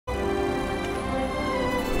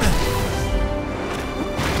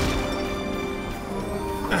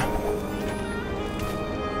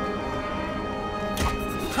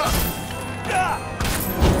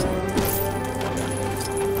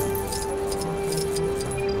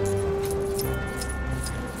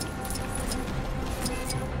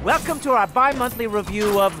Welcome to our bi-monthly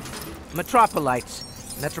review of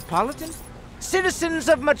Metropolites. Metropolitan? Citizens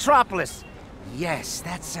of Metropolis. Yes,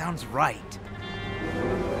 that sounds right.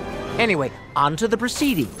 Anyway, on to the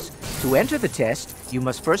proceedings. To enter the test, you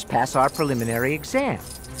must first pass our preliminary exam.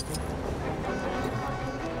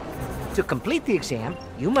 To complete the exam,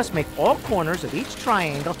 you must make all corners of each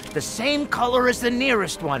triangle the same color as the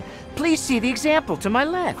nearest one. Please see the example to my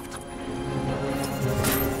left.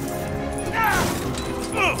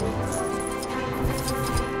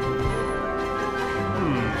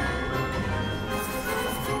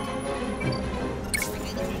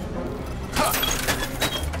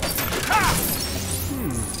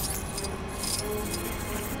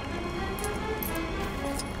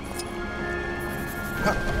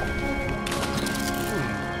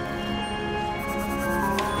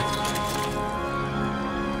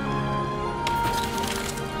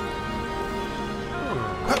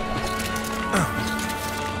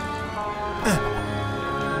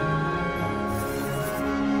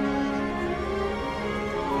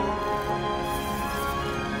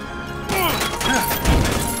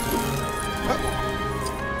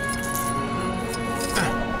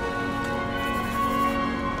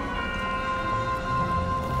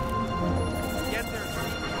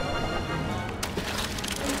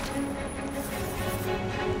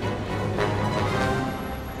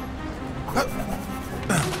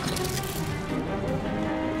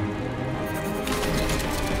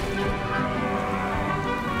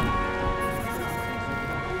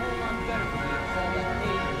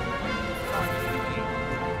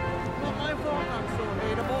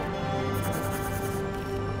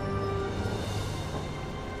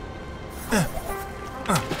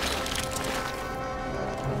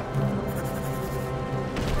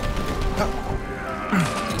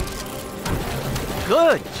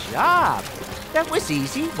 Good job! That was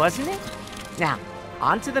easy, wasn't it? Now,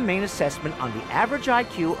 on to the main assessment on the average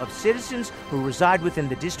IQ of citizens who reside within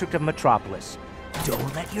the District of Metropolis.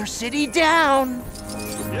 Don't let your city down!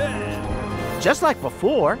 Yeah. Just like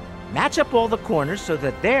before, match up all the corners so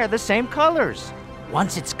that they're the same colors.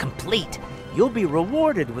 Once it's complete, you'll be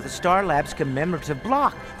rewarded with a Star Labs commemorative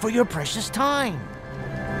block for your precious time.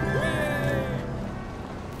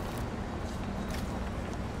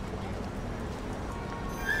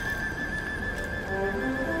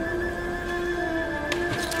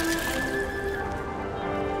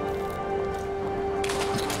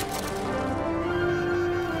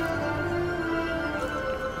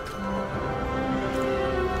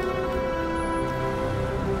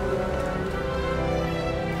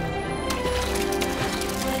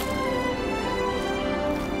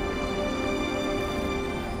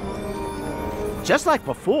 Just like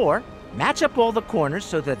before, match up all the corners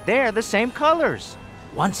so that they're the same colors.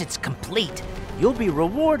 Once it's complete, you'll be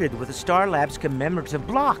rewarded with a Star Labs commemorative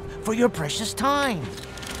block for your precious time.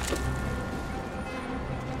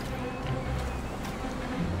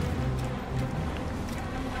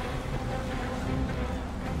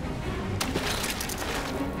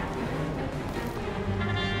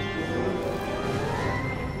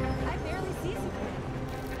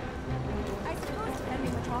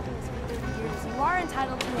 You are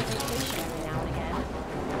entitled to a vacation every now and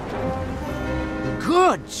again.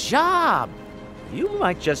 Good job! You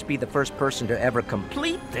might just be the first person to ever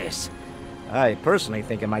complete this. I personally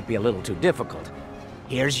think it might be a little too difficult.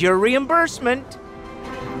 Here's your reimbursement.